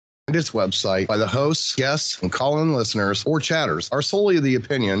its website by the hosts, guests, and call-in listeners or chatters are solely the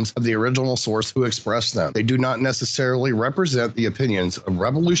opinions of the original source who expressed them. They do not necessarily represent the opinions of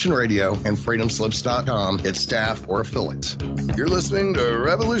Revolution Radio and freedomslips.com, its staff, or affiliates. You're listening to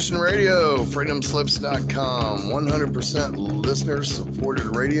Revolution Radio, freedomslips.com, 100%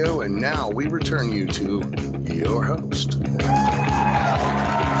 listener-supported radio, and now we return you to your host.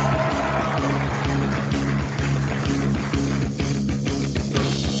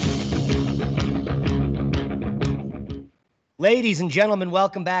 Ladies and gentlemen,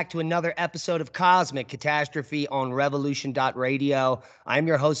 welcome back to another episode of Cosmic Catastrophe on Revolution.radio. I'm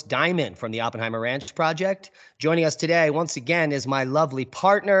your host, Diamond, from the Oppenheimer Ranch Project. Joining us today, once again, is my lovely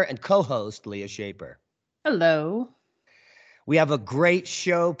partner and co-host, Leah Shaper. Hello. We have a great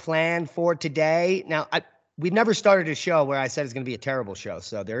show planned for today. Now, we've never started a show where I said it's going to be a terrible show,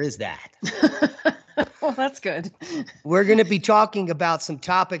 so there is that. Well, that's good. We're going to be talking about some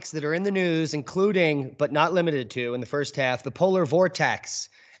topics that are in the news, including, but not limited to, in the first half, the polar vortex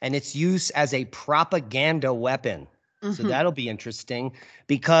and its use as a propaganda weapon. So that'll be interesting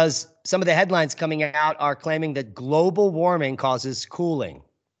because some of the headlines coming out are claiming that global warming causes cooling.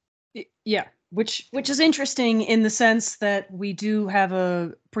 Yeah, which is interesting in the sense that we do have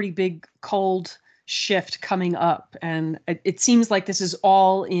a pretty big cold shift coming up, and it seems like this is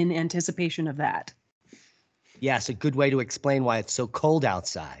all in anticipation of that. Yes, a good way to explain why it's so cold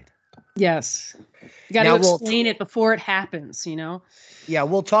outside. Yes. You got to explain it before it happens, you know? Yeah,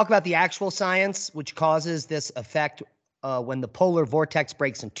 we'll talk about the actual science, which causes this effect when the polar vortex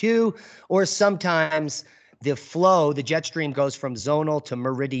breaks in two, or sometimes the flow, the jet stream goes from zonal to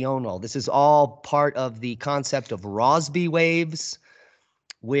meridional. This is all part of the concept of Rosby waves,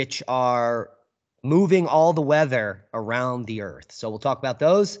 which are moving all the weather around the Earth. So we'll talk about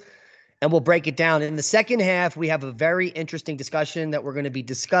those. And we'll break it down. In the second half, we have a very interesting discussion that we're going to be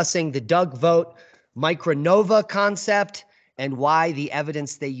discussing the Doug Vogt micronova concept and why the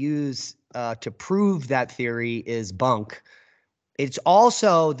evidence they use to prove that theory is bunk. It's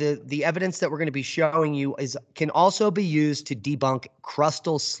also the evidence that we're going to be showing you can also be used to debunk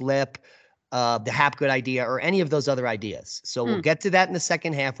crustal slip, the Hapgood idea, or any of those other ideas. So we'll get to that in the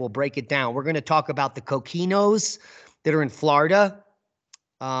second half. We'll break it down. We're going to talk about the coquinos that are in Florida.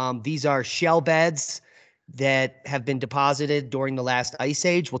 These are shell beds that have been deposited during the last ice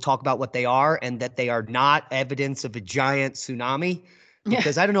age. We'll talk about what they are and that they are not evidence of a giant tsunami.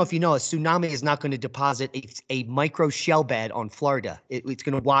 Because I don't know if you know, a tsunami is not going to deposit a micro shell bed on Florida. It's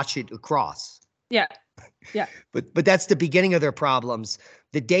going to wash it across. Yeah. Yeah. But that's the beginning of their problems.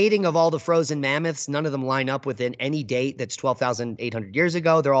 The dating of all the frozen mammoths, none of them line up within any date that's 12,800 years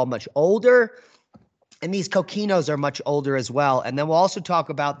ago. They're all much older. And these coquinos are much older as well. And then we'll also talk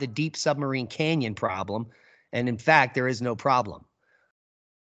about the deep submarine canyon problem. And in fact, there is no problem.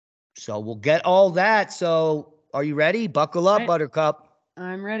 So we'll get all that. So are you ready? Buckle up, Buttercup.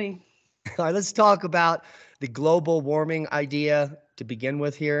 I'm ready. All right, let's talk about the global warming idea to begin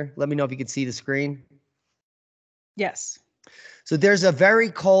with here. Let me know if you can see the screen. Yes. So there's a very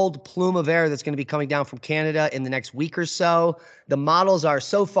cold plume of air that's going to be coming down from Canada in the next week or so. The models are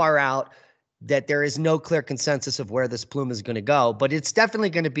so far out that there is no clear consensus of where this plume is going to go, but it's definitely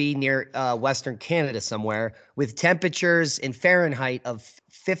going to be near Western Canada somewhere with temperatures in Fahrenheit of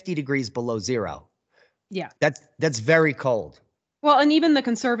 50 degrees below zero. Yeah. That's very cold. Well, and even the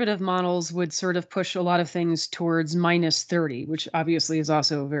conservative models would sort of push a lot of things towards minus 30, which obviously is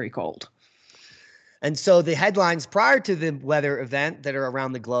also very cold. And so the headlines prior to the weather event that are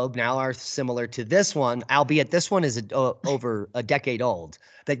around the globe now are similar to this one, albeit this one is over a decade old,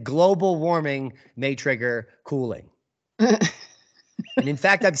 that global warming may trigger cooling. And in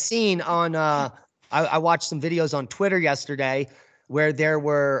fact, I've seen on, I watched some videos on Twitter yesterday where there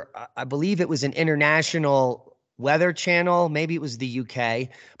were, I believe it was an international weather channel, maybe it was the UK,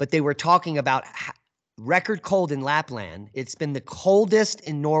 but they were talking about record cold in Lapland. It's been the coldest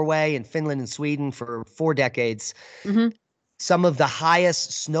in Norway and Finland and Sweden for 4 decades. Mm-hmm. Some of the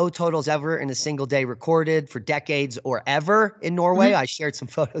highest snow totals ever in a single day recorded for decades or ever in Norway. Mm-hmm. I shared some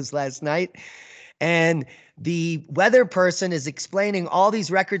photos last night. And the weather person is explaining all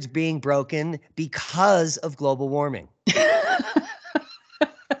these records being broken because of global warming.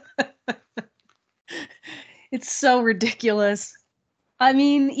 It's so ridiculous. I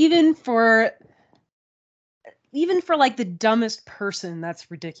mean, even for like the dumbest person, that's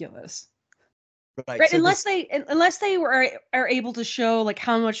ridiculous. Right. So unless they are able to show like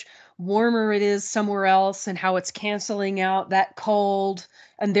how much warmer it is somewhere else and how it's canceling out that cold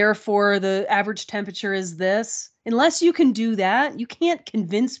and therefore the average temperature is this. Unless you can do that, you can't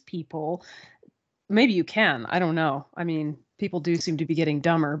convince people. Maybe you can. I don't know. I mean, People do seem to be getting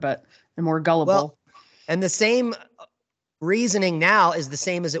dumber, but they're more gullible. Well, and the same reasoning now is the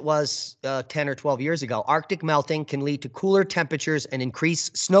same as it was 10 or 12 years ago. Arctic melting can lead to cooler temperatures and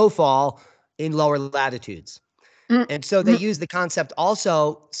increased snowfall in lower latitudes. And so they use the concept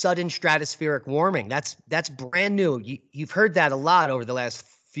also sudden stratospheric warming. That's brand new. You've heard that a lot over the last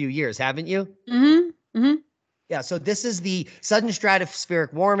few years, haven't you? Yeah, so this is the sudden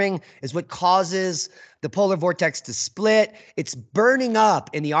stratospheric warming is what causes the polar vortex to split. It's burning up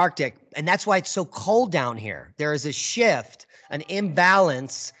in the Arctic, and that's why it's so cold down here. There is a shift, an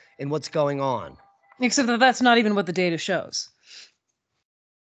imbalance in what's going on. Except that that's not even what the data shows.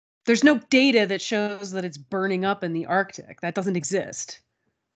 There's no data that shows that it's burning up in the Arctic. That doesn't exist.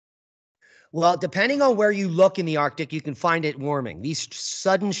 Well, depending on where you look in the Arctic, you can find it warming. These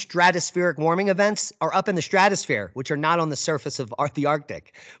sudden stratospheric warming events are up in the stratosphere, which are not on the surface of the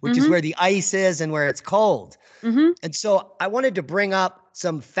Arctic, which is where the ice is and where it's cold. And so I wanted to bring up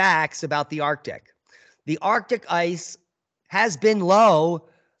some facts about the Arctic. The Arctic ice has been low,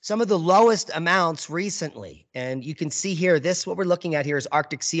 some of the lowest amounts recently. And you can see here, what we're looking at here is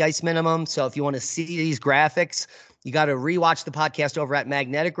Arctic sea ice minimum. So if you want to see these graphics, you got to rewatch the podcast over at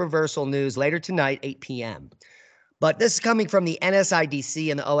Magnetic Reversal News later tonight, 8 p.m. But this is coming from the NSIDC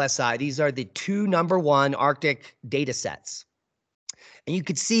and the OSI. These are the two #1 Arctic data sets. And you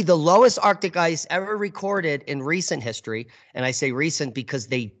could see the lowest Arctic ice ever recorded in recent history. And I say recent because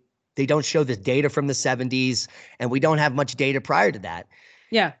they don't show the data from the 70s, and we don't have much data prior to that.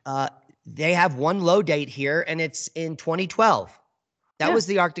 Yeah. They have one low date here, and it's in 2012. That was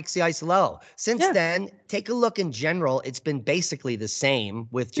the Arctic sea ice low. Since then, take a look in general. It's been basically the same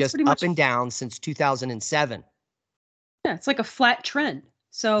with just up and down since 2007. Yeah, it's like a flat trend.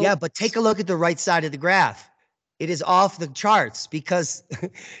 So yeah, but take a look at the right side of the graph. It is off the charts because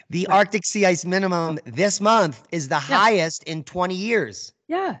the Arctic sea ice minimum this month is the highest in 20 years.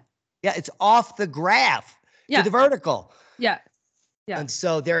 Yeah. Yeah, it's off the graph to the vertical. Yeah. Yeah. And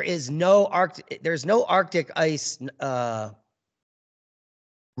so there's no Arctic ice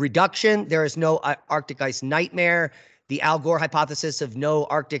reduction. There is no Arctic ice nightmare. The Al Gore hypothesis of no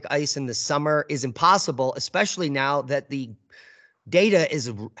Arctic ice in the summer is impossible, especially now that the data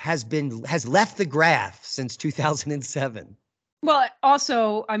has left the graph since 2007. Well,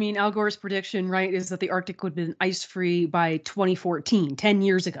 also, I mean, Al Gore's prediction, right, is that the Arctic would have been ice-free by 2014, 10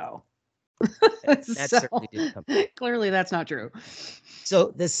 years ago. Clearly that's not true.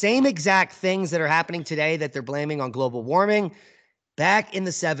 So the same exact things that are happening today that they're blaming on global warming, back in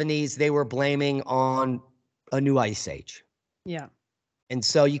the 70s, they were blaming on a new ice age. Yeah. And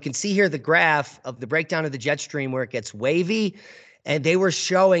so you can see here the graph of the breakdown of the jet stream where it gets wavy. And they were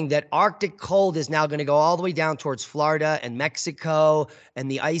showing that Arctic cold is now going to go all the way down towards Florida and Mexico.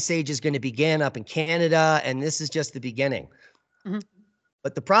 And the ice age is going to begin up in Canada. And this is just the beginning.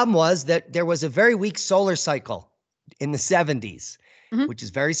 But the problem was that there was a very weak solar cycle in the 70s, which is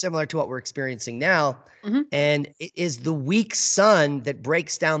very similar to what we're experiencing now. And it is the weak sun that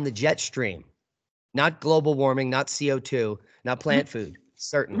breaks down the jet stream, not global warming, not CO2, not plant food,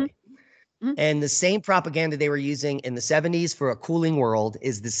 certainly. And the same propaganda they were using in the 70s for a cooling world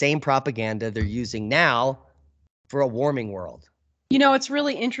is the same propaganda they're using now for a warming world. You know, it's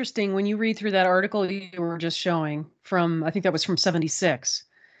really interesting when you read through that article you were just showing from, I think that was from 76.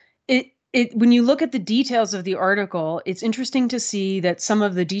 When you look at the details of the article, it's interesting to see that some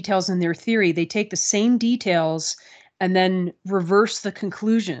of the details in their theory, they take the same details and then reverse the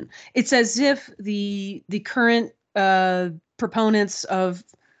conclusion. It's as if the current globalist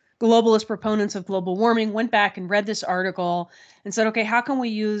proponents of global warming went back and read this article and said, okay, how can we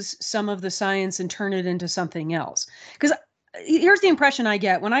use some of the science and turn it into something else? Because here's the impression I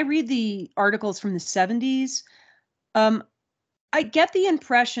get when I read the articles from the 70s. I get the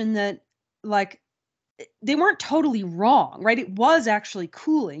impression that, like, they weren't totally wrong, right? It was actually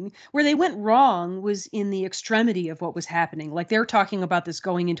cooling. Where they went wrong was in the extremity of what was happening. Like, they're talking about this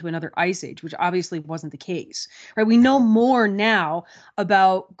going into another ice age, which obviously wasn't the case, right? We know more now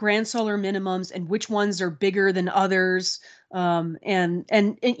about grand solar minimums and which ones are bigger than others. And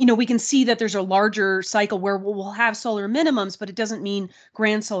you know, we can see that there's a larger cycle where we'll have solar minimums, but it doesn't mean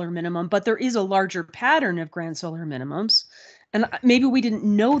grand solar minimum. But there is a larger pattern of grand solar minimums. And maybe we didn't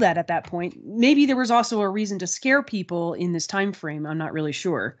know that at that point. Maybe there was also a reason to scare people in this time frame. I'm not really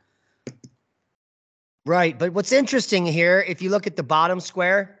sure. Right. But what's interesting here, if you look at the bottom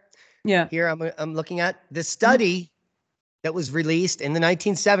square, here I'm looking at the study that was released in the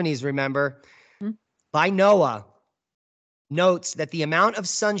 1970s, remember, by NOAA. notes that the amount of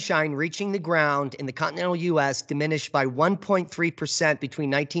sunshine reaching the ground in the continental U.S. diminished by 1.3% between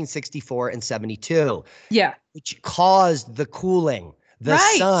 1964 and 72. Yeah. Which caused the cooling. The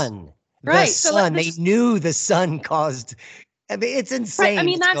sun. The sun. They knew the sun caused. I mean, it's insane. Right. I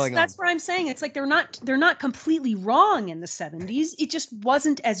mean, that's where I'm saying it's like they're not completely wrong in the 70s. It just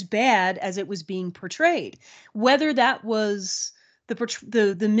wasn't as bad as it was being portrayed. Whether that was the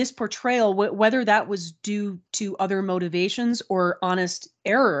misportrayal, whether that was due to other motivations or honest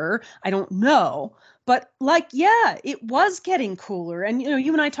error, I don't know. But like, yeah, it was getting cooler. And,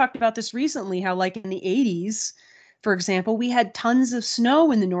 you and I talked about this recently, how like in the 80s, for example, we had tons of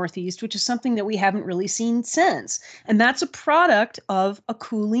snow in the Northeast, which is something that we haven't really seen since. And that's a product of a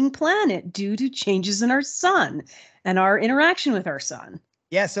cooling planet due to changes in our sun and our interaction with our sun.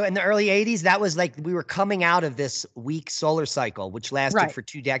 Yeah, so in the early 80s, that was like we were coming out of this weak solar cycle, which lasted for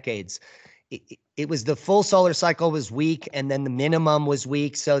 2 decades. It was the full solar cycle was weak, and then the minimum was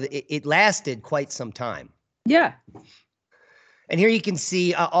weak. So it lasted quite some time. Yeah. And here you can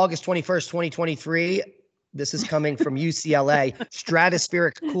see August 21st, 2023. This is coming from UCLA,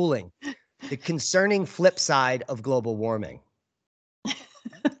 stratospheric cooling, the concerning flip side of global warming.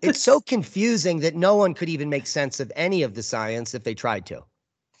 It's so confusing that no one could even make sense of any of the science if they tried to.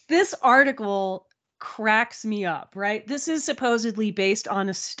 This article cracks me up, right? This is supposedly based on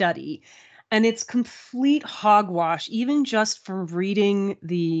a study, and it's complete hogwash, even just from reading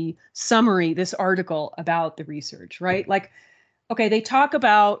the summary, this article about the research, right? Like, okay, they talk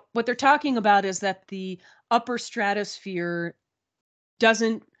about what they're talking about is that the upper stratosphere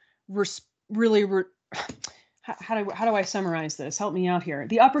doesn't really how do I summarize this? Help me out here.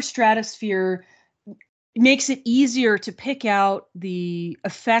 The upper stratosphere makes it easier to pick out the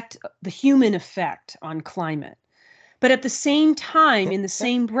human effect on climate. But at the same time, in the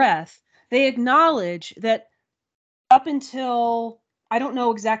same breath, they acknowledge that up until, I don't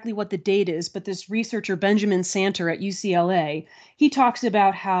know exactly what the date is, but this researcher, Benjamin Santer at UCLA, he talks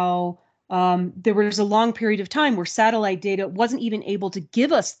about how there was a long period of time where satellite data wasn't even able to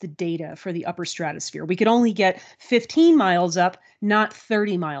give us the data for the upper stratosphere. We could only get 15 miles up, not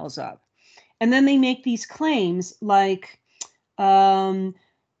 30 miles up. And then they make these claims like,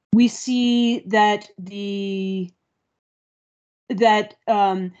 we see that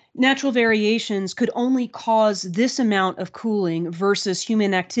natural variations could only cause this amount of cooling versus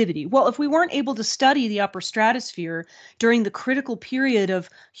human activity. Well, if we weren't able to study the upper stratosphere during the critical period of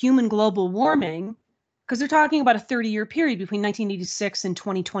human global warming, because they're talking about a 30-year period between 1986 and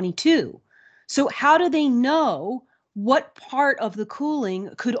 2022. So how do they know what part of the cooling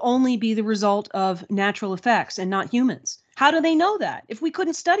could only be the result of natural effects and not humans? How do they know that? If we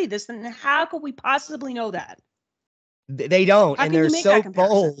couldn't study this, then how could we possibly know that? They don't, and they're so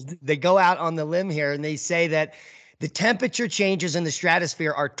bold. They go out on the limb here and they say that the temperature changes in the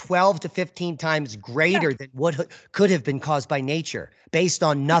stratosphere are 12 to 15 times greater than what could have been caused by nature based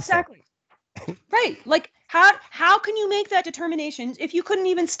on nothing. Exactly. Right. Like how can you make that determination if you couldn't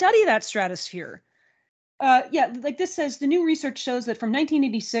even study that stratosphere? Like this says, the new research shows that from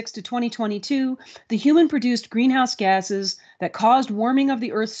 1986 to 2022, the human-produced greenhouse gases that caused warming of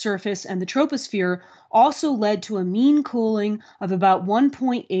the Earth's surface and the troposphere also led to a mean cooling of about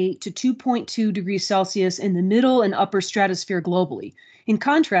 1.8 to 2.2 degrees Celsius in the middle and upper stratosphere globally. In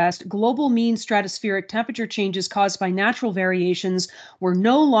contrast, global mean stratospheric temperature changes caused by natural variations were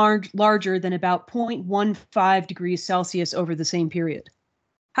no larger than about 0.15 degrees Celsius over the same period.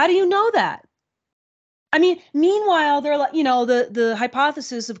 How do you know that? I mean, meanwhile, they're like, the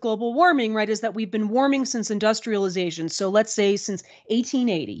hypothesis of global warming, right, is that we've been warming since industrialization. So let's say since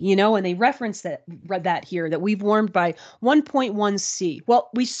 1880, and they reference that here, that we've warmed by 1.1 C. Well,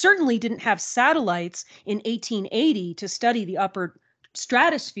 we certainly didn't have satellites in 1880 to study the upper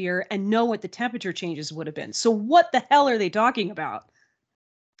stratosphere and know what the temperature changes would have been. So what the hell are they talking about?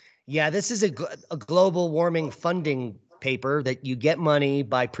 Yeah, this is a global warming funding paper that you get money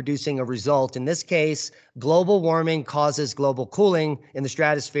by producing a result. In this case, global warming causes global cooling in the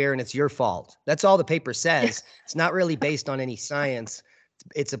stratosphere, and it's your fault. That's all the paper says. It's not really based on any science.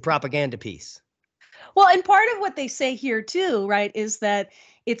 It's a propaganda piece. Well, and part of what they say here too, right, is that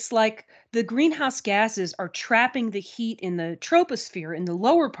it's like the greenhouse gases are trapping the heat in the troposphere, in the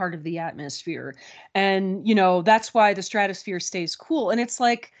lower part of the atmosphere. And, that's why the stratosphere stays cool. And it's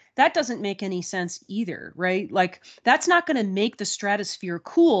like, that doesn't make any sense either, right? Like, that's not going to make the stratosphere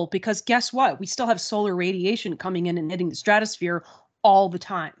cool because guess what? We still have solar radiation coming in and hitting the stratosphere all the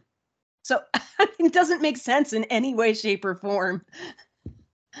time. So it doesn't make sense in any way, shape, or form.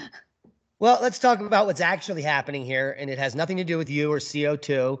 Well, let's talk about what's actually happening here, and it has nothing to do with you or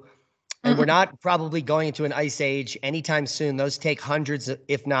CO2. And we're not probably going into an ice age anytime soon. Those take hundreds,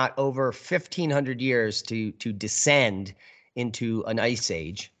 if not over 1,500 years to descend into an ice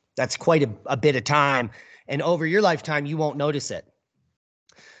age. That's quite a bit of time. And over your lifetime, you won't notice it.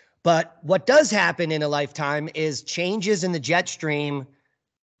 But what does happen in a lifetime is changes in the jet stream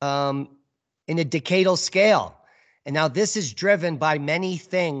in a decadal scale. And now this is driven by many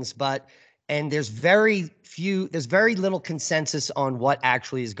things, and there's very little consensus on what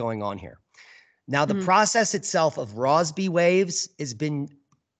actually is going on here. Now, the process itself of Rosby waves has been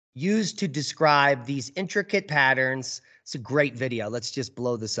used to describe these intricate patterns. It's a great video. Let's just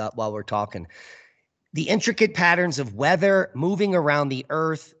blow this up while we're talking. The intricate patterns of weather moving around the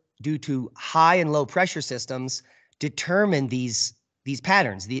Earth due to high and low pressure systems determine these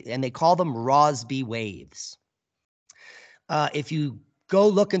patterns, and they call them Rosby waves. If you go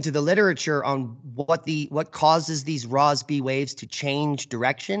look into the literature on what causes these Rosby waves to change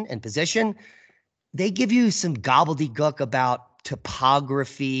direction and position, they give you some gobbledygook about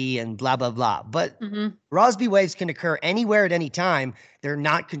topography and blah, blah, blah. But Rosby waves can occur anywhere at any time. They're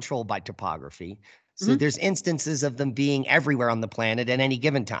not controlled by topography. So there's instances of them being everywhere on the planet at any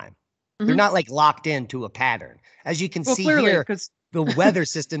given time. They're not like locked into a pattern. As you can see here, the weather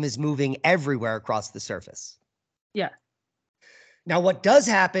system is moving everywhere across the surface. Yeah. Now, what does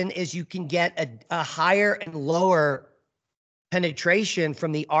happen is you can get a higher and lower penetration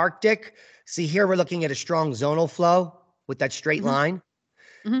from the Arctic. See, here we're looking at a strong zonal flow with that straight line.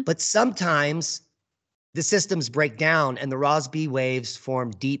 But sometimes the systems break down and the Rosby waves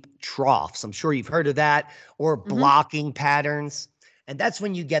form deep troughs. I'm sure you've heard of that, or blocking patterns. And that's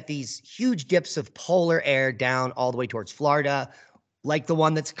when you get these huge dips of polar air down all the way towards Florida, like the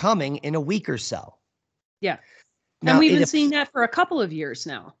one that's coming in a week or so. Yeah. Now, and we've been seeing that for a couple of years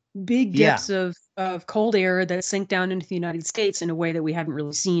now. Big dips of cold air that sink down into the United States in a way that we haven't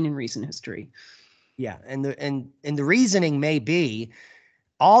really seen in recent history. Yeah, and the reasoning may be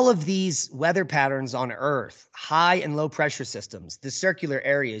all of these weather patterns on Earth, high and low pressure systems, the circular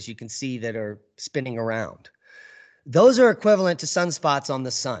areas you can see that are spinning around, those are equivalent to sunspots on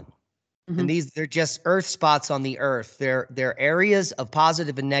the sun. And they're just Earth spots on the Earth. They're areas of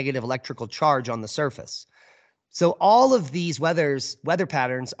positive and negative electrical charge on the surface. So all of these weather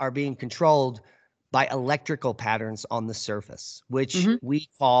patterns are being controlled by electrical patterns on the surface, which we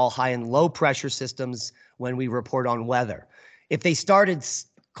call high and low pressure systems when we report on weather. If they started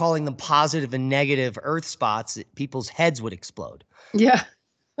calling them positive and negative Earth spots, people's heads would explode. Yeah.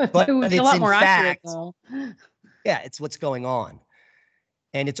 But it would be a lot more accurate, though. Yeah, it's what's going on.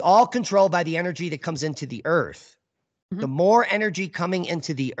 And it's all controlled by the energy that comes into the Earth. The more energy coming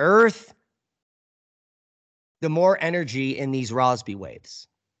into the Earth, the more energy in these Rosby waves,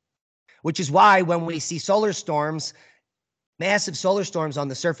 which is why when we see solar storms, massive solar storms on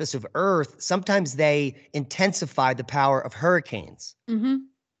the surface of Earth, sometimes they intensify the power of hurricanes.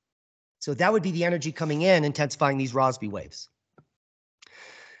 So that would be the energy coming in, intensifying these Rosby waves.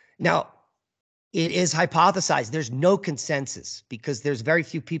 Now, it is hypothesized. There's no consensus because there's very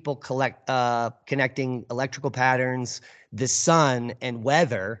few people connecting electrical patterns, the sun, and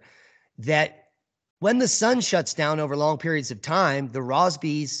weather, that when the sun shuts down over long periods of time, the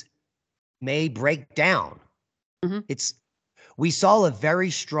Rosbys may break down. We saw a very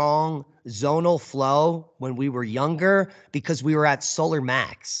strong zonal flow when we were younger because we were at solar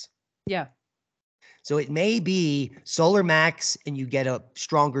max. Yeah. So it may be solar max and you get a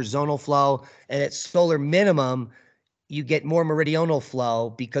stronger zonal flow, and at solar minimum, you get more meridional flow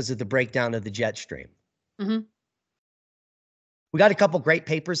because of the breakdown of the jet stream. We got a couple great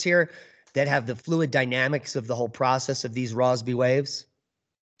papers here that have the fluid dynamics of the whole process of these Rosby waves.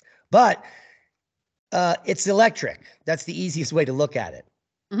 But it's electric. That's the easiest way to look at it.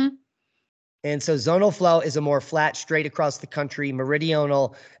 And so zonal flow is a more flat, straight across the country,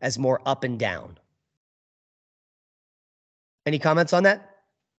 meridional as more up and down. Any comments on that?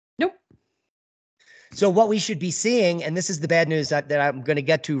 Nope. So what we should be seeing, and this is the bad news that I'm going to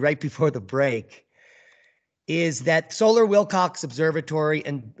get to right before the break, is that Solar Wilcox Observatory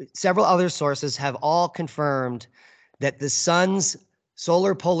and several other sources have all confirmed that the sun's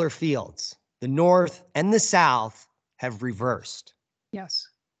solar polar fields, the north and the south, have reversed. Yes.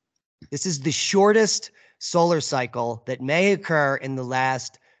 This is the shortest solar cycle that may occur in the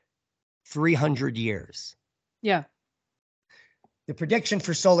last 300 years. Yeah. The prediction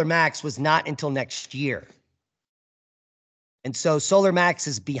for solar max was not until next year. And so solar max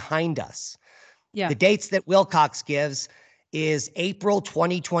is behind us. Yeah. The dates that Wilcox gives is April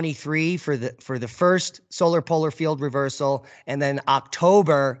 2023 for the first solar polar field reversal, and then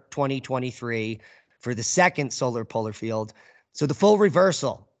October 2023 for the second solar polar field. So the full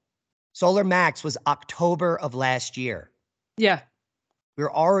reversal Solar max was October of last year. Yeah.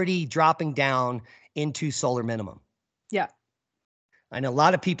 We're already dropping down into solar minimum. Yeah. And a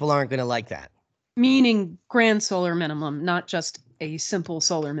lot of people aren't going to like that. Meaning grand solar minimum, not just a simple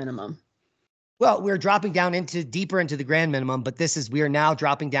solar minimum. Well, we're dropping down deeper into the grand minimum, but we are now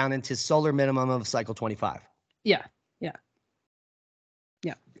dropping down into solar minimum of cycle 25. Yeah. Yeah.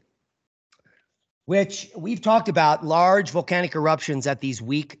 Yeah. Which we've talked about, large volcanic eruptions at these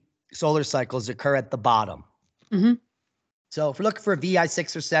weak solar cycles occur at the bottom. Mm-hmm. So if we're looking for a VI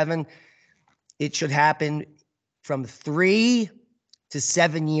 6 or 7, it should happen from 3 to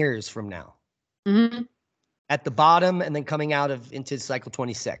 7 years from now. Mm-hmm. At the bottom and then coming out into cycle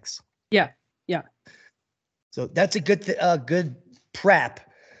 26. Yeah. Yeah. So that's a good prep.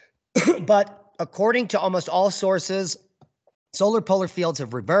 But according to almost all sources, solar polar fields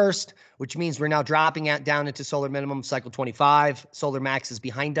have reversed, which means we're now dropping down into solar minimum cycle 25. Solar max is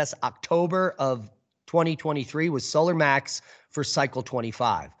behind us. October of 2023 was solar max for cycle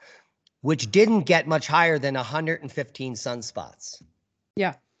 25, which didn't get much higher than 115 sunspots.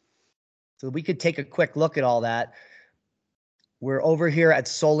 Yeah. So we could take a quick look at all that. We're over here at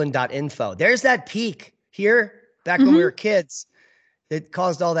solin.info. There's that peak here back when we were kids that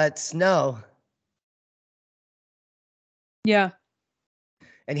caused all that snow. Yeah.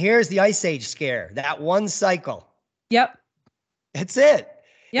 And here's the Ice Age scare, that one cycle. Yep. That's it.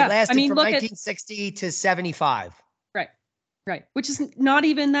 Yeah. It lasted from 1960 to 75. Right. Right. Which is not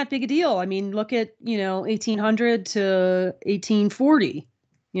even that big a deal. I mean, look at, 1800 to 1840,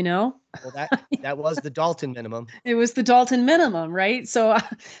 Well, that was the Dalton minimum. It was the Dalton minimum, right? So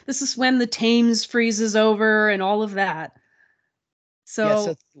this is when the Thames freezes over and all of that.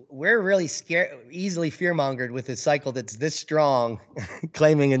 So we're really easily fear-mongered with a cycle that's this strong,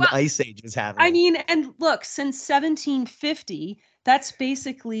 claiming an ice age was happening. I mean, and look, since 1750, that's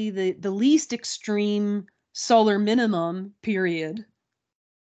basically the least extreme solar minimum period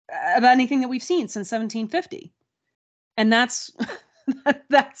of anything that we've seen since 1750. And that's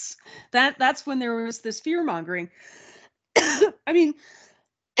when there was this fear-mongering. I mean,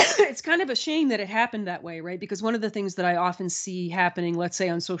 it's kind of a shame that it happened that way, right? Because one of the things that I often see happening, let's say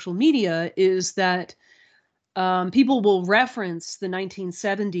on social media, is that people will reference the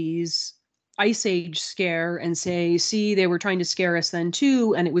 1970s Ice Age scare and say, see, they were trying to scare us then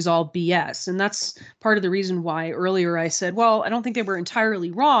too, and it was all BS. And that's part of the reason why earlier I said, well, I don't think they were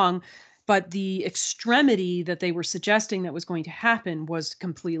entirely wrong, but the extremity that they were suggesting that was going to happen was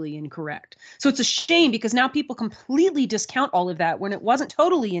completely incorrect. So it's a shame because now people completely discount all of that when it wasn't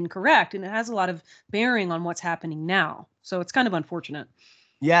totally incorrect, and it has a lot of bearing on what's happening now. So it's kind of unfortunate.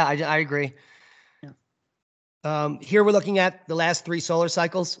 Yeah, I agree. Yeah. Here we're looking at the last 3 solar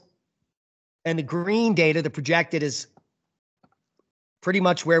cycles, and the green data, the projected, is pretty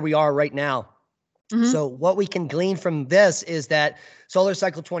much where we are right now. Mm-hmm. So what we can glean from this is that solar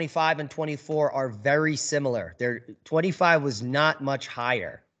cycle 25 and 24 are very similar. 25 was not much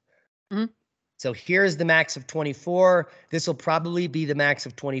higher. Mm-hmm. So here's the max of 24. This will probably be the max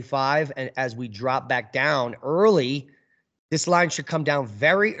of 25. And as we drop back down early, this line should come down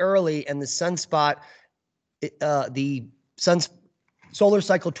very early. And the sunspot, solar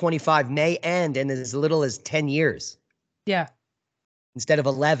cycle 25 may end in as little as 10 years. Yeah. Instead of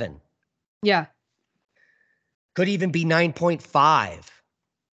 11. Yeah. Could even be 9.5.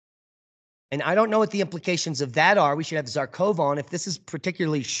 And I don't know what the implications of that are. We should have Zarkov on. If this is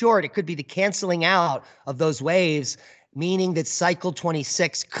particularly short, it could be the canceling out of those waves, meaning that cycle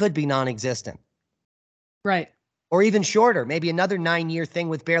 26 could be non-existent. Right. Or even shorter, maybe another 9-year thing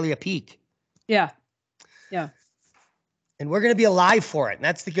with barely a peak. Yeah. Yeah. And we're going to be alive for it. And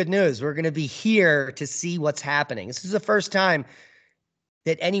that's the good news. We're going to be here to see what's happening. This is the first time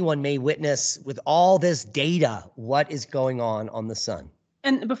that anyone may witness with all this data what is going on the sun.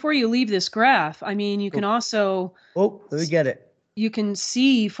 And before you leave this graph, I mean, you can also... Oh, let me get it. You can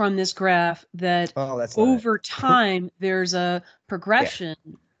see from this graph that over time, there's a progression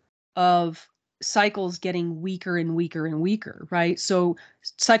of cycles getting weaker and weaker and weaker, right? So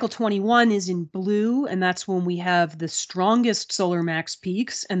cycle 21 is in blue, and that's when we have the strongest solar max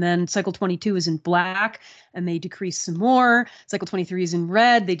peaks. And then cycle 22 is in black, and they decrease some more. Cycle 23 is in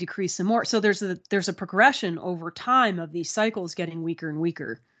red, they decrease some more. So there's a progression over time of these cycles getting weaker and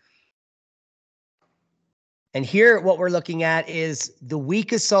weaker. And here what we're looking at is the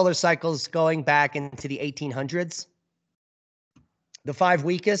weakest solar cycles going back into the 1800s. The 5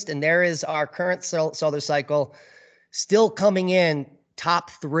 weakest, and there is our current solar cycle still coming in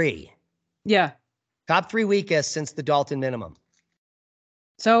top 3. Yeah. Top 3 weakest since the Dalton minimum.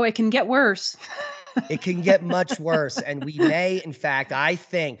 So it can get worse. It can get much worse. And we may, in fact, I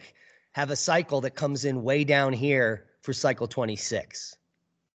think, have a cycle that comes in way down here for cycle 26.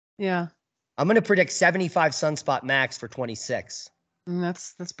 Yeah. I'm going to predict 75 sunspot max for 26.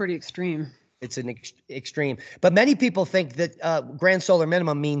 That's pretty extreme. It's an extreme. But many people think that grand solar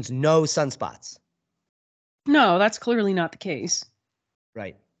minimum means no sunspots. No, that's clearly not the case.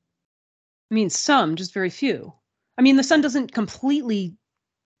 Right. I mean, some, just very few. I mean, the sun doesn't completely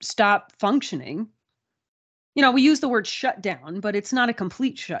stop functioning. You know, we use the word shutdown, but it's not a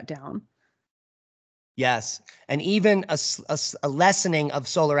complete shutdown. Yes. And even a lessening of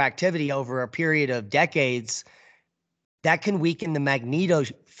solar activity over a period of decades, that can weaken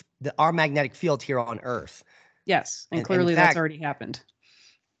our magnetic field here on Earth. Yes. And clearly that's already happened.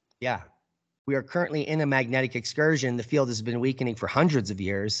 Yeah. We are currently in a magnetic excursion. The field has been weakening for hundreds of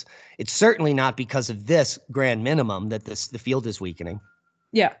years. It's certainly not because of this grand minimum that the field is weakening.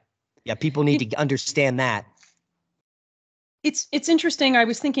 Yeah. Yeah. People need to understand that. It's interesting. I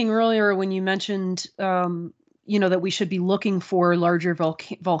was thinking earlier when you mentioned, that we should be looking for larger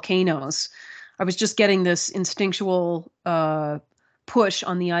volcanoes. I was just getting this instinctual push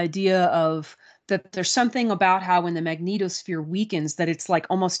on the idea of that there's something about how when the magnetosphere weakens that it's like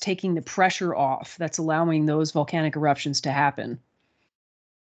almost taking the pressure off that's allowing those volcanic eruptions to happen.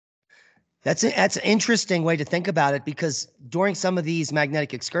 That's an interesting way to think about it, because during some of these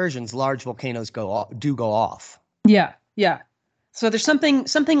magnetic excursions, large volcanoes go off. Yeah, yeah. So there's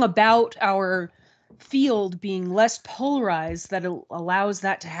something about our field being less polarized that allows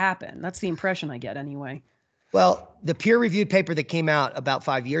that to happen. That's the impression I get anyway. Well, the peer-reviewed paper that came out about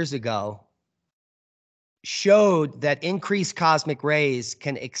 5 years ago showed that increased cosmic rays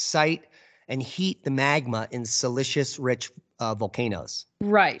can excite and heat the magma in siliceous-rich volcanoes.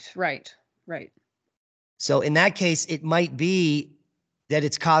 Right. So in that case, it might be that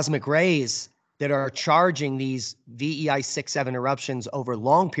it's cosmic rays that are charging these VEI 6-7 eruptions over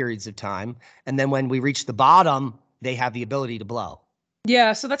long periods of time. And then when we reach the bottom, they have the ability to blow.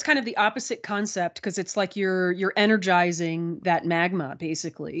 Yeah, so that's kind of the opposite concept, because it's like you're energizing that magma,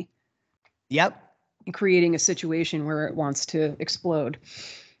 basically. Yep. And creating a situation where it wants to explode.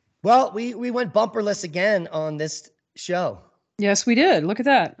 Well, we went bumperless again on this show. Yes, we did. Look at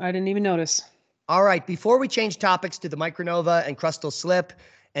that. I didn't even notice. All right. Before we change topics to the micronova and crustal slip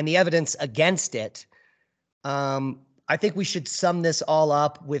and the evidence against it, I think we should sum this all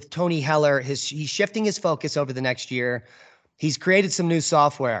up with Tony Heller. He's shifting his focus over the next year. He's created some new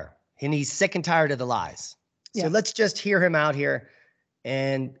software, and he's sick and tired of the lies. Yeah. So let's just hear him out here.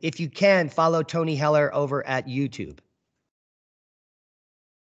 And if you can, follow Tony Heller over at YouTube.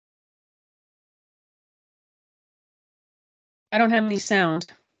 I don't have any sound.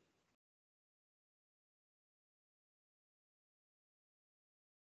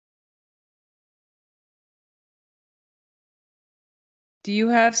 Do you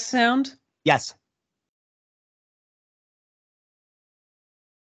have sound? Yes.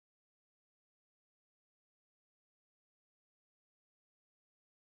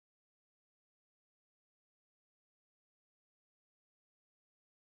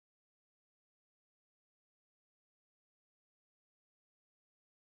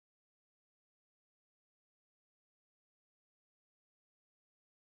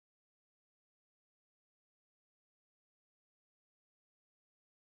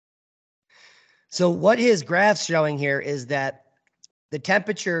 So what his graph's showing here is that the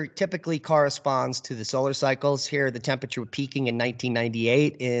temperature typically corresponds to the solar cycles. Here, the temperature peaking in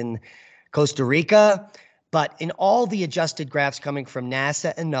 1998 in Costa Rica. But in all the adjusted graphs coming from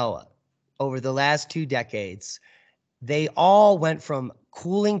NASA and NOAA over the last 2 decades, they all went from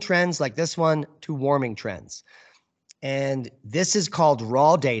cooling trends like this one to warming trends. And this is called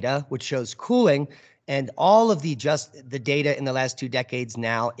raw data, which shows cooling. And all of the data in the last 2 decades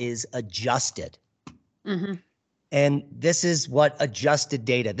now is adjusted. Mm-hmm. And this is what adjusted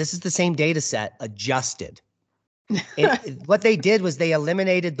data. This is the same data set, adjusted. What they did was they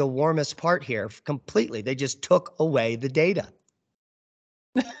eliminated the warmest part here completely. They just took away the data.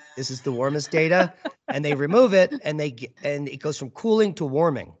 This is the warmest data, and they remove it, and it goes from cooling to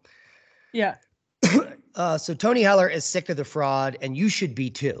warming. Yeah. So Tony Heller is sick of the fraud, and you should be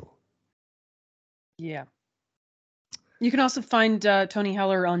too. Yeah. You can also find Tony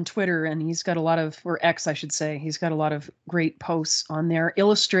Heller on Twitter, and he's got a lot of, or X, I should say, he's got a lot of great posts on there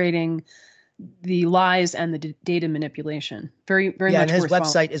illustrating the lies and the data manipulation. Very much worth following. And his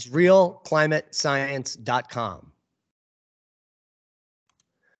website is realclimatescience.com.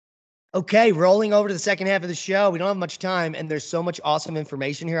 Okay, rolling over to the second half of the show. We don't have much time, and there's so much awesome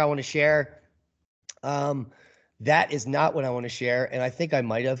information here I want to share. That is not what I want to share, and I think I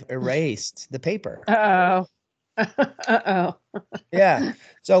might have erased the paper. Uh-oh. Uh-oh. Yeah.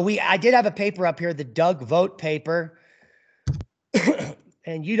 So I did have a paper up here, the Doug Vogt paper,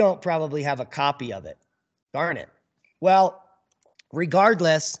 and you don't probably have a copy of it. Darn it. Well,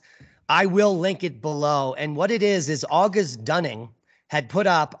 regardless, I will link it below. And what it is August Dunning had put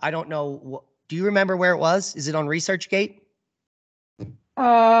up, I don't know, do you remember where it was? Is it on ResearchGate?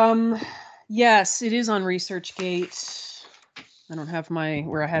 Yes, it is on ResearchGate. I don't have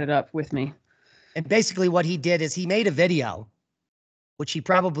where I had it up with me. And basically what he did is he made a video, which he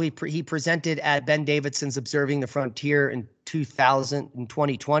presented at Ben Davidson's Observing the Frontier in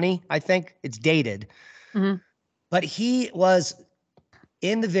 2020, I think. It's dated. Mm-hmm. But he was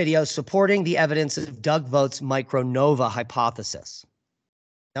in the video supporting the evidence of Doug Vogt's micronova hypothesis.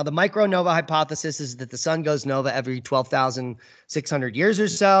 Now, the micronova hypothesis is that the sun goes nova every 12,600 years or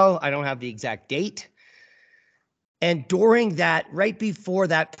so. I don't have the exact date. And during that, right before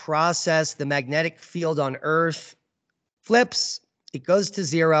that process, the magnetic field on Earth flips, it goes to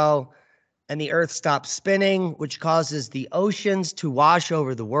zero, and the Earth stops spinning, which causes the oceans to wash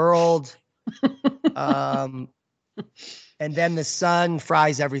over the world. And then the sun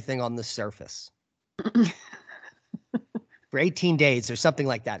fries everything on the surface. For 18 days or something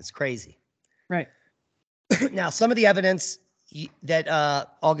like that. It's crazy. Right. Now, some of the evidence that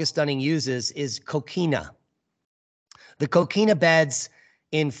August Dunning uses is coquina. The coquina beds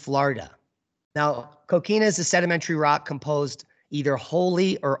in Florida. Now, coquina is a sedimentary rock composed either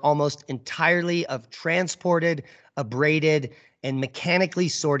wholly or almost entirely of transported, abraded, and mechanically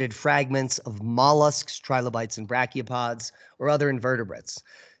sorted fragments of mollusks, trilobites, and brachiopods, or other invertebrates.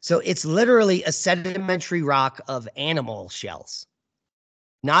 So it's literally a sedimentary rock of animal shells.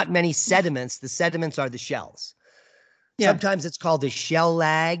 Not many sediments. The sediments are the shells. Yeah. Sometimes it's called a shell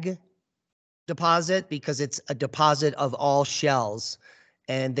lag deposit because it's a deposit of all shells.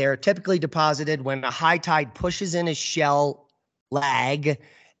 And they're typically deposited when a high tide pushes in a shell lag,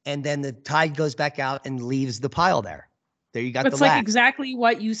 and then the tide goes back out and leaves the pile there. There you got the lag. It's like exactly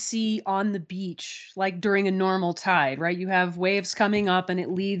what you see on the beach, like during a normal tide, right? You have waves coming up and it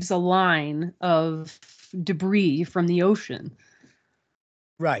leaves a line of debris from the ocean.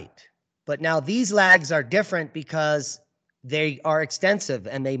 Right. But now these lags are different because they are extensive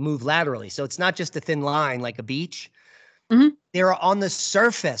and they move laterally. So it's not just a thin line like a beach. Mm-hmm. They're on the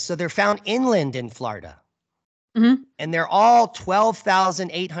surface. So they're found inland in Florida. Mm-hmm. And they're all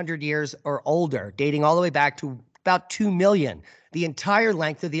 12,800 years or older, dating all the way back to about 2 million, the entire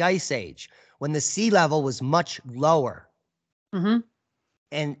length of the Ice Age, when the sea level was much lower. Mm-hmm.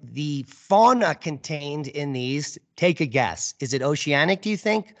 And the fauna contained in these, take a guess. Is it oceanic, do you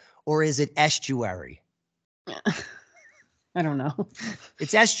think? Or is it estuary? I don't know.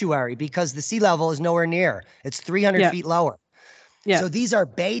 It's estuary because the sea level is nowhere near. It's 300 feet lower. Yeah. So these are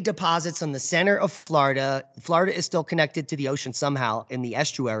bay deposits on the center of Florida. Florida is still connected to the ocean somehow in the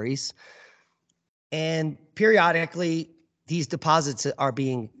estuaries. And periodically, these deposits are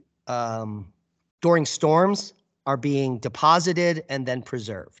being, during storms, are being deposited and then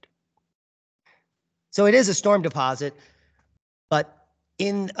preserved. So it is a storm deposit, but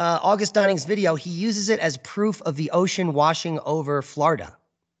in August Dunning's video, he uses it as proof of the ocean washing over Florida.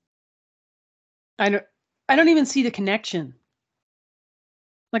 I don't even see the connection.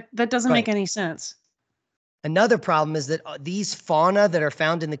 Like, that doesn't make any sense. Another problem is that these fauna that are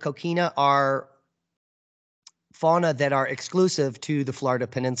found in the coquina are fauna that are exclusive to the Florida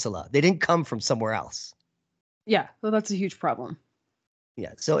Peninsula. They didn't come from somewhere else. Yeah, well, that's a huge problem.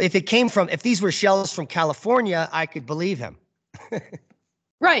 Yeah, so if these were shells from California, I could believe him.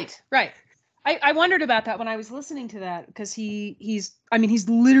 Right. I wondered about that when I was listening to that, because he's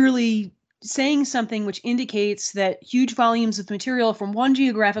literally saying something which indicates that huge volumes of material from one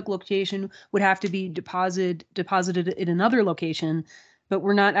geographic location would have to be deposited in another location, but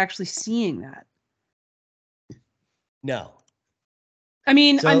we're not actually seeing that. No. I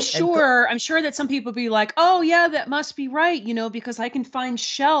mean, so, I'm sure that some people be like, oh yeah, that must be right, because I can find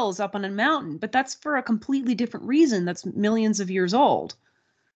shells up on a mountain, but that's for a completely different reason. That's millions of years old.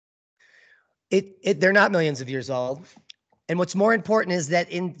 They're not millions of years old. And what's more important is that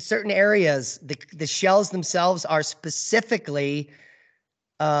in certain areas, the shells themselves are specifically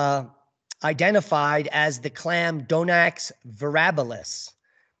identified as the clam Donax virabilis.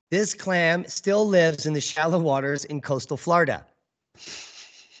 This clam still lives in the shallow waters in coastal Florida.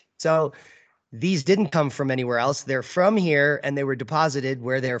 So these didn't come from anywhere else. They're from here, and they were deposited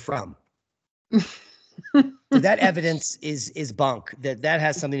where they're from. So that evidence is bunk. That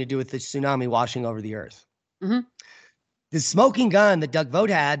has something to do with the tsunami washing over the earth. Mm-hmm. The smoking gun that Doug Vogt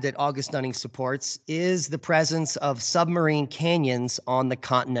had that August Dunning supports is the presence of submarine canyons on the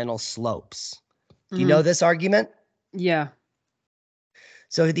continental slopes. Do you know this argument? Yeah.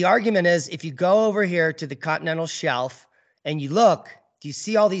 So the argument is, if you go over here to the continental shelf and you look, do you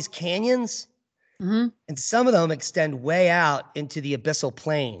see all these canyons? Mm-hmm. And some of them extend way out into the abyssal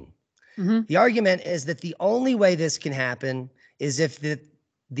plain. Mm-hmm. The argument is that the only way this can happen is if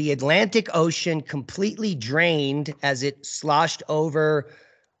the Atlantic Ocean completely drained as it sloshed over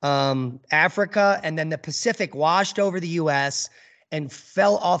Africa, and then the Pacific washed over the U.S. and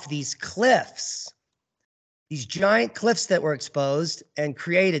fell off these cliffs. These giant cliffs that were exposed and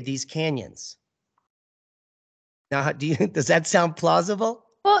created these canyons. Now, does that sound plausible?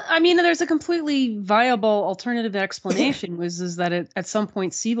 Well, I mean, there's a completely viable alternative explanation, is that at some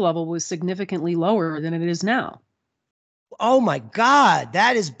point sea level was significantly lower than it is now. Oh my God,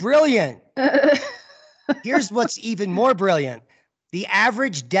 that is brilliant. Here's what's even more brilliant. The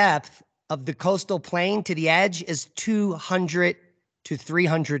average depth of the coastal plain to the edge is 200 to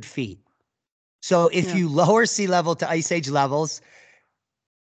 300 feet. So if you lower sea level to ice age levels,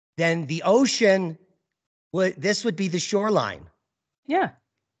 then the ocean this would be the shoreline. Yeah.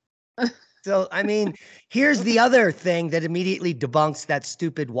 So, I mean, here's the other thing that immediately debunks that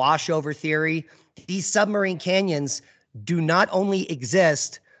stupid washover theory. These submarine canyons do not only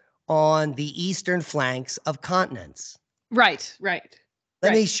exist on the eastern flanks of continents. Right.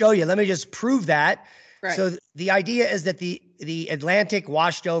 Let me show you. Let me just prove that. Right. So the idea is that the Atlantic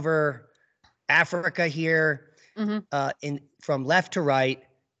washed over Africa here from left to right.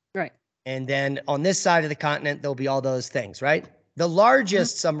 Right. And then on this side of the continent, there'll be all those things, right? The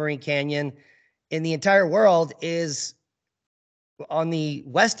largest submarine canyon in the entire world is on the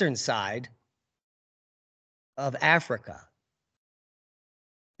western side of Africa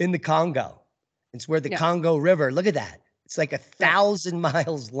in the Congo. It's where the Congo River, look at that. It's like 1,000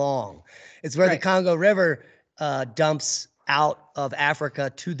 miles long. It's where the Congo River dumps out of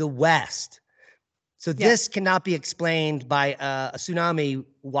Africa to the west. So this cannot be explained by a tsunami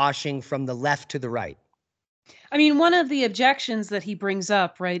washing from the left to the right. I mean, one of the objections that he brings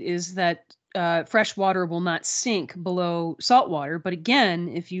up, right, is that fresh water will not sink below salt water. But again,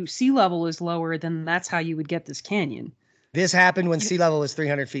 if sea level is lower, then that's how you would get this canyon. This happened when sea level was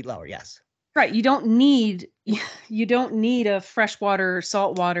 300 feet lower. Yes. Right. You don't need a freshwater,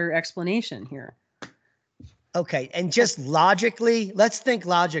 saltwater explanation here. Okay. And just logically, let's think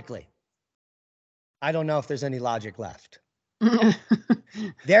logically. I don't know if there's any logic left.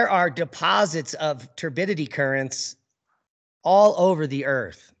 There are deposits of turbidity currents all over the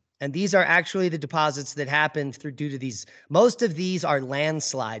earth. And these are actually the deposits that happen due to these. Most of these are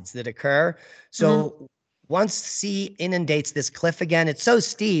landslides that occur. So once sea inundates this cliff again, it's so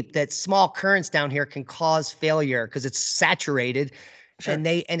steep that small currents down here can cause failure because it's saturated. Sure. And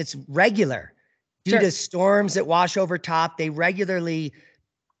it's regular. Due to storms that wash over top,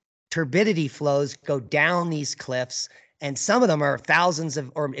 turbidity flows go down these cliffs, and some of them are thousands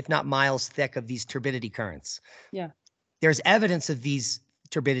of, or if not miles thick, of these turbidity currents. Yeah. There's evidence of these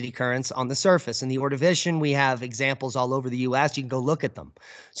turbidity currents on the surface. In the Ordovician, we have examples all over the U.S. You can go look at them.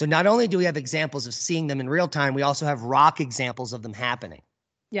 So not only do we have examples of seeing them in real time, we also have rock examples of them happening.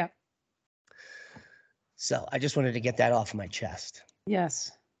 Yeah. So I just wanted to get that off my chest.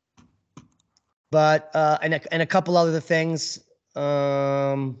 Yes. But, and a couple other things.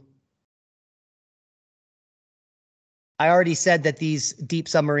 I already said that these deep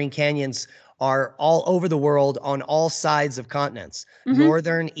submarine canyons are all over the world on all sides of continents,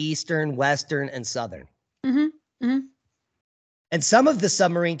 northern, eastern, western, and southern. And some of the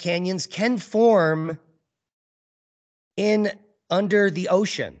submarine canyons can form under the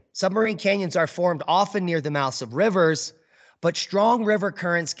ocean. Submarine canyons are formed often near the mouths of rivers, but strong river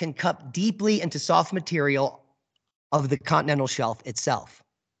currents can cut deeply into soft material of the continental shelf itself,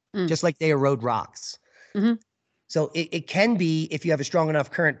 just like they erode rocks. So it can be, if you have a strong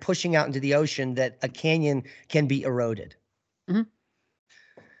enough current pushing out into the ocean, that a canyon can be eroded. There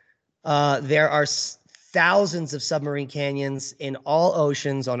are thousands of submarine canyons in all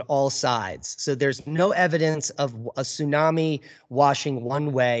oceans on all sides. So there's no evidence of a tsunami washing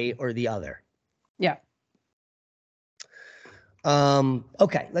one way or the other. Yeah.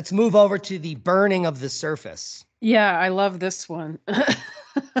 Okay, let's move over to the burning of the surface. Yeah, I love this one.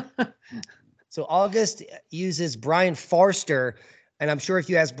 So August uses Brian Forster, and I'm sure if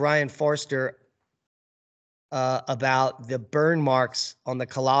you ask Brian Forster about the burn marks on the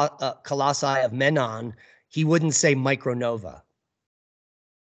colossi of Menon, he wouldn't say micronova.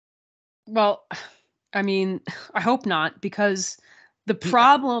 Well, I mean, I hope not, because the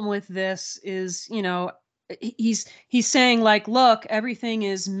problem with this is, he's saying, like, look, everything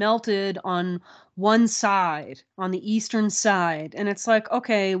is melted on one side, on the eastern side. And it's like,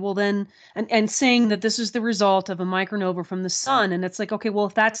 okay, well then, and saying that this is the result of a micronova from the sun. And it's like, okay, well,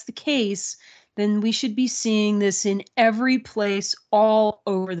 if that's the case, then we should be seeing this in every place all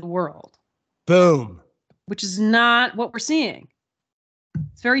over the world. Boom. Which is not what we're seeing.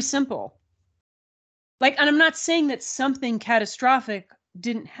 It's very simple. Like, and I'm not saying that something catastrophic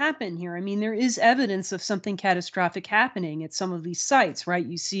didn't happen here. I mean, there is evidence of something catastrophic happening at some of these sites, right?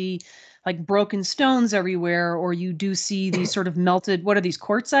 You see like broken stones everywhere, or you do see these sort of melted, what are these,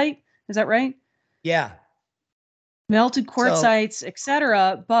 quartzite? Is that right? Yeah. Melted quartzites,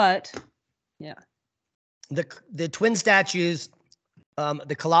 etc. But yeah. The twin statues,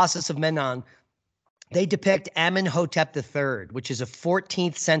 the Colossus of Menon, they depict Amenhotep III, which is a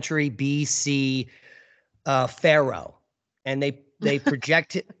 14th century BC pharaoh, and they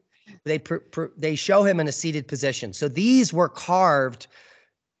project it. They show him in a seated position. So these were carved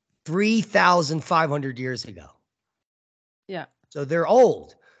 3,500 years ago. Yeah. So they're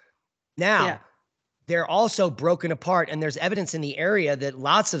old. Now, they're also broken apart, and there's evidence in the area that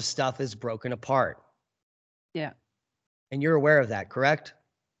lots of stuff is broken apart. Yeah. And you're aware of that, correct?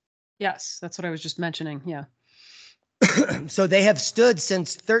 Yes, that's what I was just mentioning. Yeah. So they have stood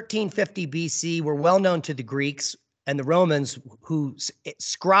since 1350 BC, were well known to the Greeks and the Romans, who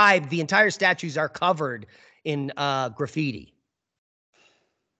scribed. The entire statues are covered in graffiti.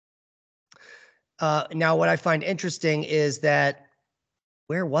 Now, what I find interesting is that,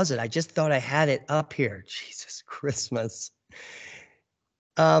 where was it? I just thought I had it up here. Jesus Christmas.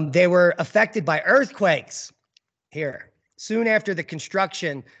 They were affected by earthquakes here. Soon after the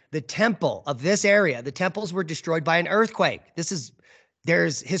construction, the temple of this area, the temples were destroyed by an earthquake.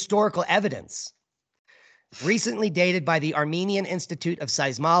 There's historical evidence. Recently dated by the Armenian Institute of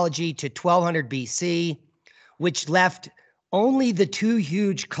Seismology to 1200 BC, which left only the two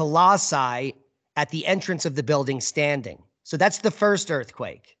huge colossi at the entrance of the building standing. So that's the first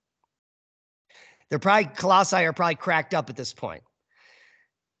earthquake. Colossi are probably cracked up at this point.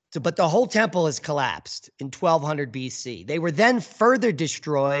 But the whole temple has collapsed in 1200 BC. They were then further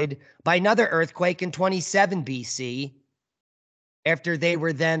destroyed by another earthquake in 27 BC, after they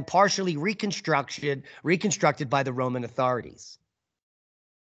were then partially reconstructed by the Roman authorities.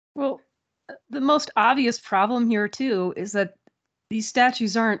 Well, the most obvious problem here too is that these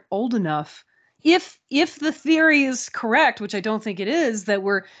statues aren't old enough. If the theory is correct, which I don't think it is, that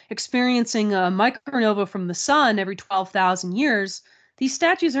we're experiencing a micronova from the sun every 12,000 years, these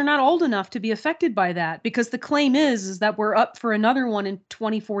statues are not old enough to be affected by that, because the claim is that we're up for another one in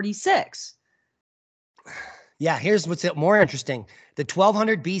 2046. Yeah, here's what's more interesting. The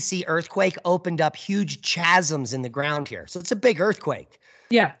 1200 BC earthquake opened up huge chasms in the ground here. So it's a big earthquake.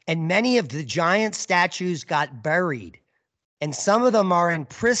 Yeah. And many of the giant statues got buried. And some of them are in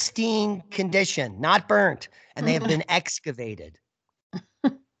pristine condition, not burnt, and they have been excavated.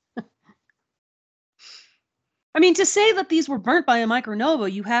 I mean, to say that these were burnt by a micronova,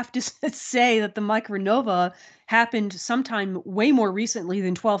 you have to say that the micronova happened sometime way more recently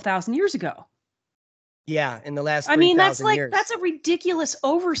than 12,000 years ago. Yeah, in the last 3,000 years. That's a ridiculous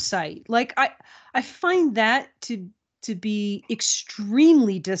oversight. Like, I find that to be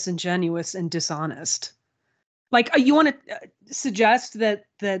extremely disingenuous and dishonest. Like, you want to suggest that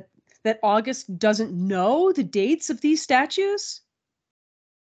August doesn't know the dates of these statues?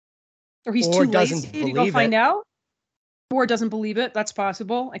 Or he's too lazy to go find out? Or doesn't believe it? That's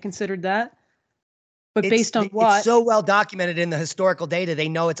possible. I considered that. But based on what? It's so well documented in the historical data. They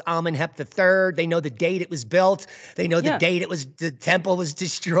know it's Amenhotep III. They know the date it was built. They know the date the temple was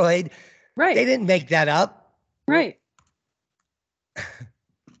destroyed. Right. They didn't make that up. Right.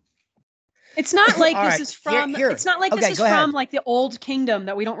 It's not like this is from it's not like this is from like the old kingdom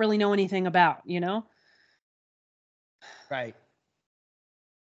that we don't really know anything about, you know? Right.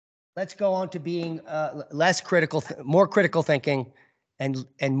 Let's go on to being less critical, more critical thinking, and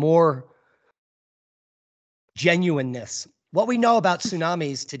more genuineness. What we know about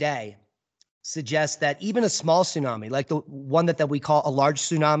tsunamis today suggests that even a small tsunami, like the one that we call a large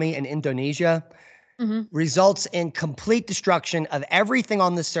tsunami in Indonesia, results in complete destruction of everything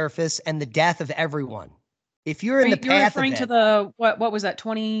on the surface and the death of everyone. If you're in the path of it. You're referring to the, what was that,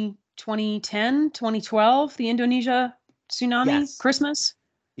 2010, 2012, the Indonesia tsunami, Christmas?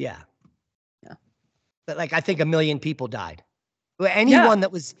 Yeah. But like, I think 1 million people died. Anyone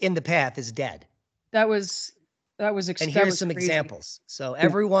that was in the path is dead. That was and here's some examples. So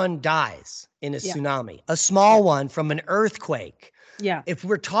everyone dies in a tsunami, a small one from an earthquake. Yeah. If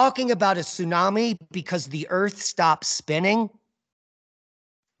we're talking about a tsunami because the earth stops spinning,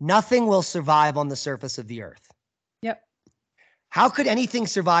 nothing will survive on the surface of the earth. Yep. How could anything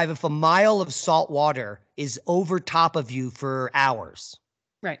survive if a mile of salt water is over top of you for hours?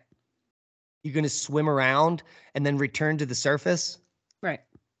 Right. You're going to swim around and then return to the surface? Right.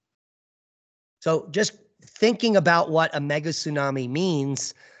 So just thinking about what a mega tsunami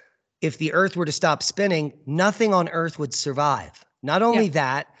means, if the Earth were to stop spinning, nothing on Earth would survive. Not only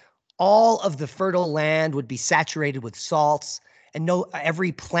that, all of the fertile land would be saturated with salts, and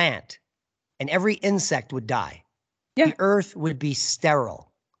every plant and every insect would die. Yeah. The Earth would be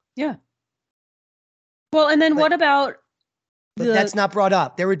sterile. Yeah. Well, and then what about... But that's not brought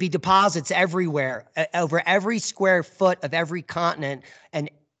up. There would be deposits everywhere, over every square foot of every continent, and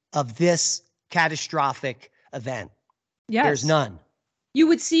of this catastrophic event. Yes. There's none.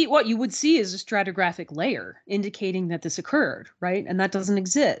 What you would see is a stratigraphic layer indicating that this occurred, right? And that doesn't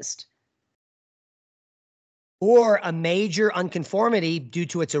exist. Or a major unconformity due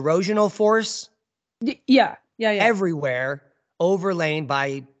to its erosional force. Yeah. Everywhere, overlain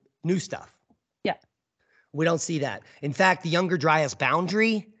by new stuff. Yeah. We don't see that. In fact, the Younger Dryas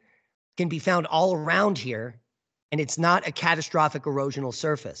boundary can be found all around here, and it's not a catastrophic erosional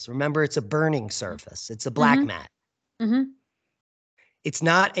surface. Remember, it's a burning surface. It's a black mat. Mm-hmm. It's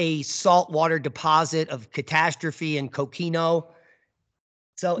not a saltwater deposit of catastrophe and coquino.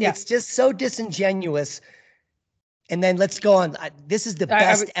 So it's just so disingenuous. And then let's go on. This is the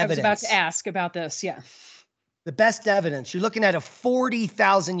best evidence. I was about to ask about this. Yeah. The best evidence. You're looking at a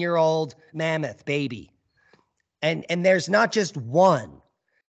 40,000-year-old mammoth baby. And there's not just one.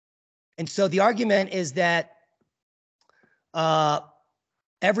 And so the argument is that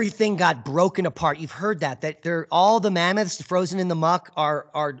everything got broken apart. You've heard that all the mammoths frozen in the muck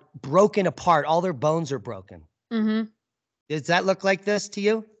are broken apart. All their bones are broken. Mm-hmm. Does that look like this to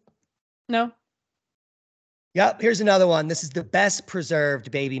you? No. Yep. Here's another one. This is the best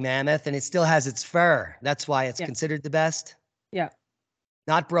preserved baby mammoth, and it still has its fur. That's why it's considered the best. Yeah.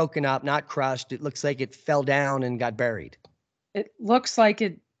 Not broken up, not crushed. It looks like it fell down and got buried. It looks like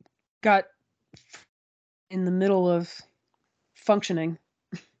it got in the middle of functioning.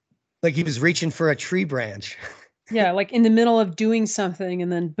 Like he was reaching for a tree branch. Yeah, like in the middle of doing something,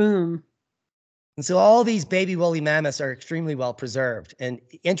 and then boom. And so all these baby woolly mammoths are extremely well preserved. And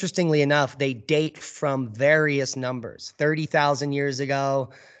interestingly enough, they date from various numbers. 30,000 years ago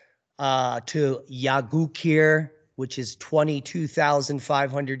to Yagukir, which is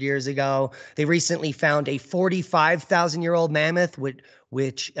 22,500 years ago. They recently found a 45,000-year-old mammoth,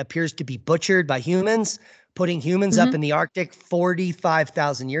 which appears to be butchered by humans, putting humans up in the Arctic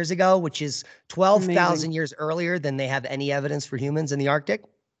 45,000 years ago, which is 12,000 years earlier than they have any evidence for humans in the Arctic.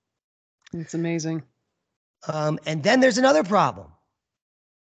 It's amazing. And then there's another problem,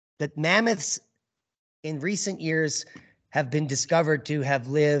 that mammoths in recent years have been discovered to have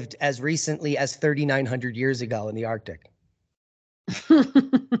lived as recently as 3,900 years ago in the Arctic.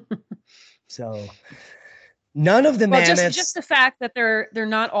 So none of the mammoths... just the fact that they're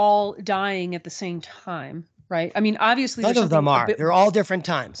not all dying at the same time, right? I mean, obviously none of them are. They're all different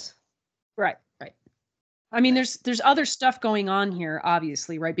times. Right. I mean, there's other stuff going on here,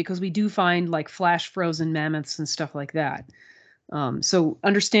 obviously, right? Because we do find like flash frozen mammoths and stuff like that. So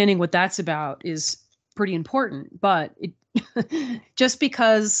understanding what that's about is pretty important. But it just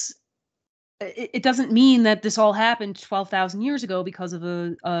because it doesn't mean that this all happened 12,000 years ago because of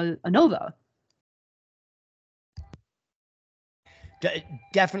a nova.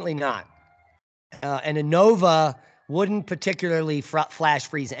 Definitely not. And a nova wouldn't particularly flash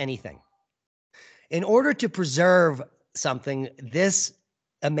freeze anything. In order to preserve something this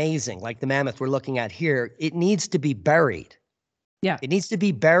amazing, like the mammoth we're looking at here, it needs to be buried. Yeah. It needs to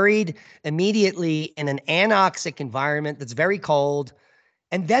be buried immediately in an anoxic environment that's very cold,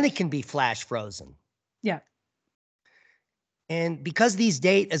 and then it can be flash frozen. Yeah. And because these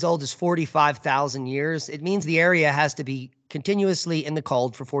date as old as 45,000 years, it means the area has to be continuously in the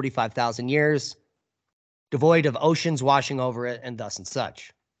cold for 45,000 years, devoid of oceans washing over it, and thus and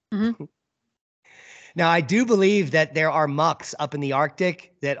such. Mm-hmm. Now, I do believe that there are mucks up in the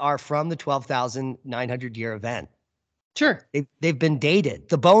Arctic that are from the 12,900 year event. Sure. They've been dated.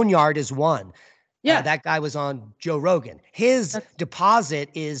 The Boneyard is one. Yeah. That guy was on Joe Rogan. His deposit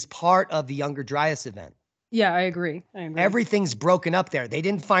is part of the Younger Dryas event. Yeah, I agree. Everything's broken up there. They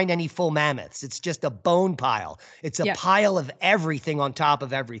didn't find any full mammoths. It's just a bone pile. It's a pile of everything on top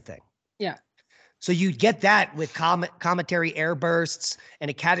of everything. Yeah. So you get that with cometary airbursts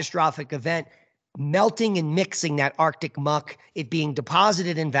and a catastrophic event, melting and mixing that Arctic muck, it being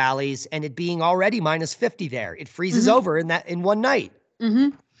deposited in valleys, and it being already minus 50 there. It freezes over in one night. Mm-hmm.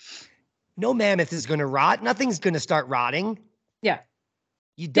 No mammoth is going to rot. Nothing's going to start rotting. Yeah.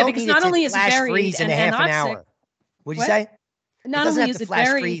 You don't need not it only to is flash buried freeze in a half an hour. What'd you say? Not only is it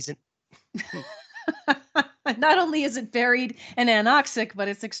buried, not only is it buried and anoxic, but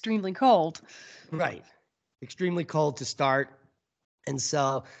it's extremely cold. Right. Extremely cold to start. And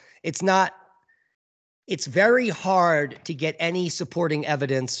so it's very hard to get any supporting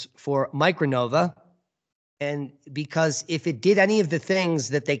evidence for micronova. And because if it did any of the things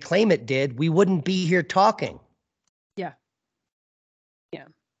that they claim it did, we wouldn't be here talking. Yeah. Yeah.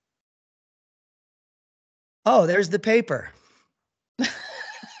 Oh, there's the paper.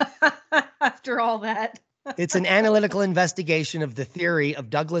 After all that. It's an analytical investigation of the theory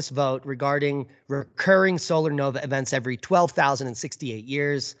of Douglas Vogt regarding recurring solar nova events every 12,068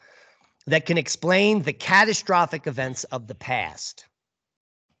 years that can explain the catastrophic events of the past.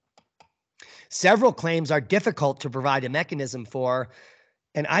 Several claims are difficult to provide a mechanism for,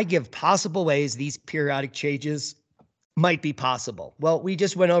 and I give possible ways these periodic changes might be possible. Well, we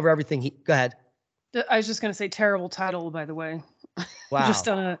just went over everything. Go ahead. I was just going to say terrible title, by the way. Wow. Just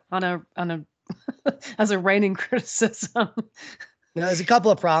on a as a writing criticism. Now, there's a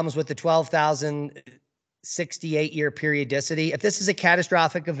couple of problems with the 12,068 year periodicity. If this is a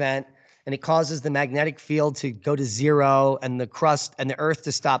catastrophic event and it causes the magnetic field to go to zero and the crust and the Earth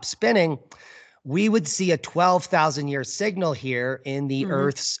to stop spinning, we would see a 12,000 year signal here in the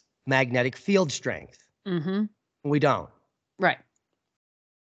Earth's magnetic field strength. We don't. Right.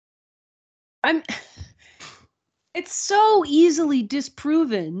 It's so easily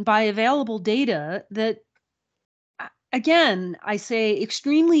disproven by available data that, again, I say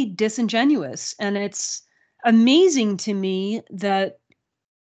extremely disingenuous. And it's amazing to me that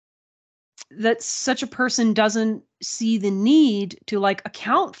such a person doesn't see the need to like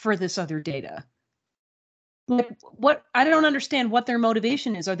account for this other data. Like, what I don't understand what their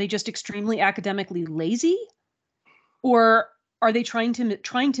motivation is. Are they just extremely academically lazy? Or are they trying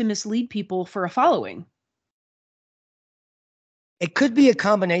to mislead people for a following? It could be a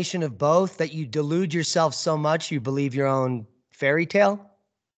combination of both, that you delude yourself so much you believe your own fairy tale.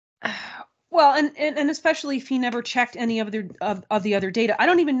 Well, and especially if he never checked any of the other data. I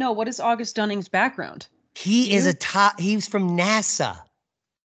don't even know, what is August Dunning's background. He's from NASA.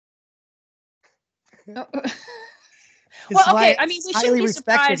 Well, okay. I mean, we shouldn't be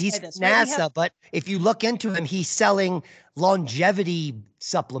surprised he's by this. NASA, right? But if you look into him, he's selling longevity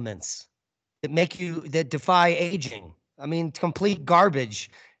supplements that defy aging. I mean, complete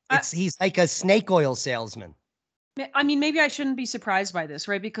garbage. He's like a snake oil salesman. I mean, maybe I shouldn't be surprised by this,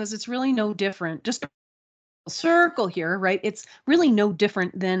 right? Because it's really no different. Just a circle here, right? It's really no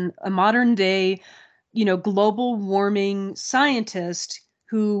different than a modern day, global warming scientist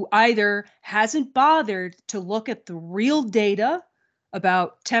who either hasn't bothered to look at the real data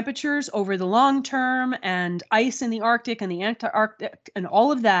about temperatures over the long term and ice in the Arctic and the Antarctic and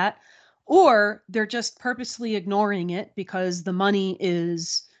all of that, or they're just purposely ignoring it because the money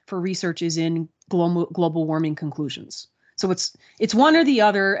for research is in global warming conclusions. So it's one or the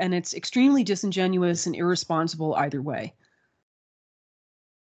other, and it's extremely disingenuous and irresponsible either way.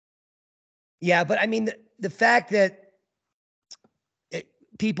 Yeah, but I mean, the fact that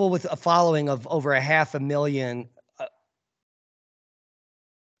people with a following of over 500,000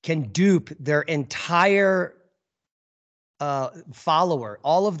 can dupe their entire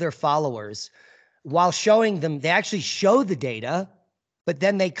all of their followers, while showing them, they actually show the data, but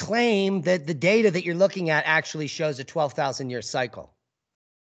then they claim that the data that you're looking at actually shows a 12,000 year cycle.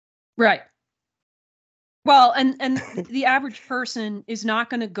 Right. Well, and the average person is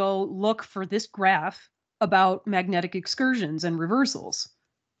not going to go look for this graph about magnetic excursions and reversals.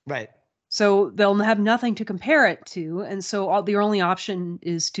 Right. So they'll have nothing to compare it to. And so their only option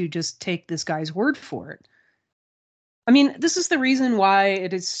is to just take this guy's word for it. I mean, this is the reason why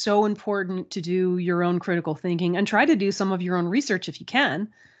it is so important to do your own critical thinking and try to do some of your own research if you can,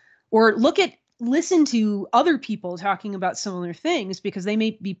 or listen to other people talking about similar things, because they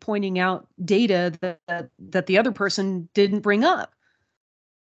may be pointing out data that the other person didn't bring up.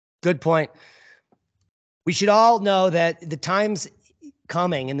 Good point. We should all know that the times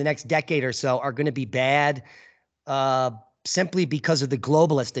coming in the next decade or so are going to be bad, simply because of the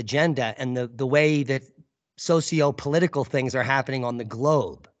globalist agenda and the way that socio-political things are happening on the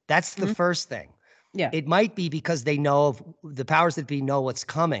globe. That's the first thing. Yeah. It might be because they know the powers that be know what's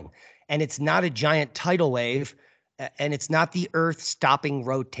coming, and it's not a giant tidal wave, and it's not the Earth stopping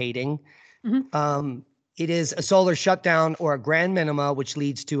rotating. It is a solar shutdown or a grand minima, which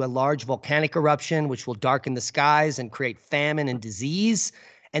leads to a large volcanic eruption, which will darken the skies and create famine and disease.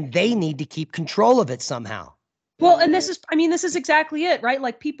 And they need to keep control of it somehow. Well, and this is exactly it, right?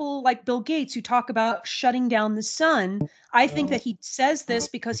 Like people like Bill Gates who talk about shutting down the sun. I think that he says this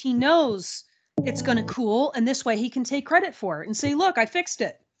because he knows it's going to cool. And this way he can take credit for it and say, look, I fixed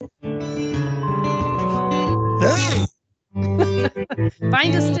it.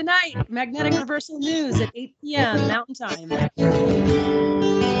 Find us tonight, Magnetic Reversal News at 8 p.m. Mountain Time.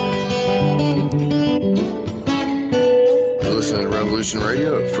 Listen to Revolution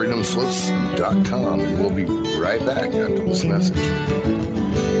Radio at freedomslips.com. And we'll be right back after this message.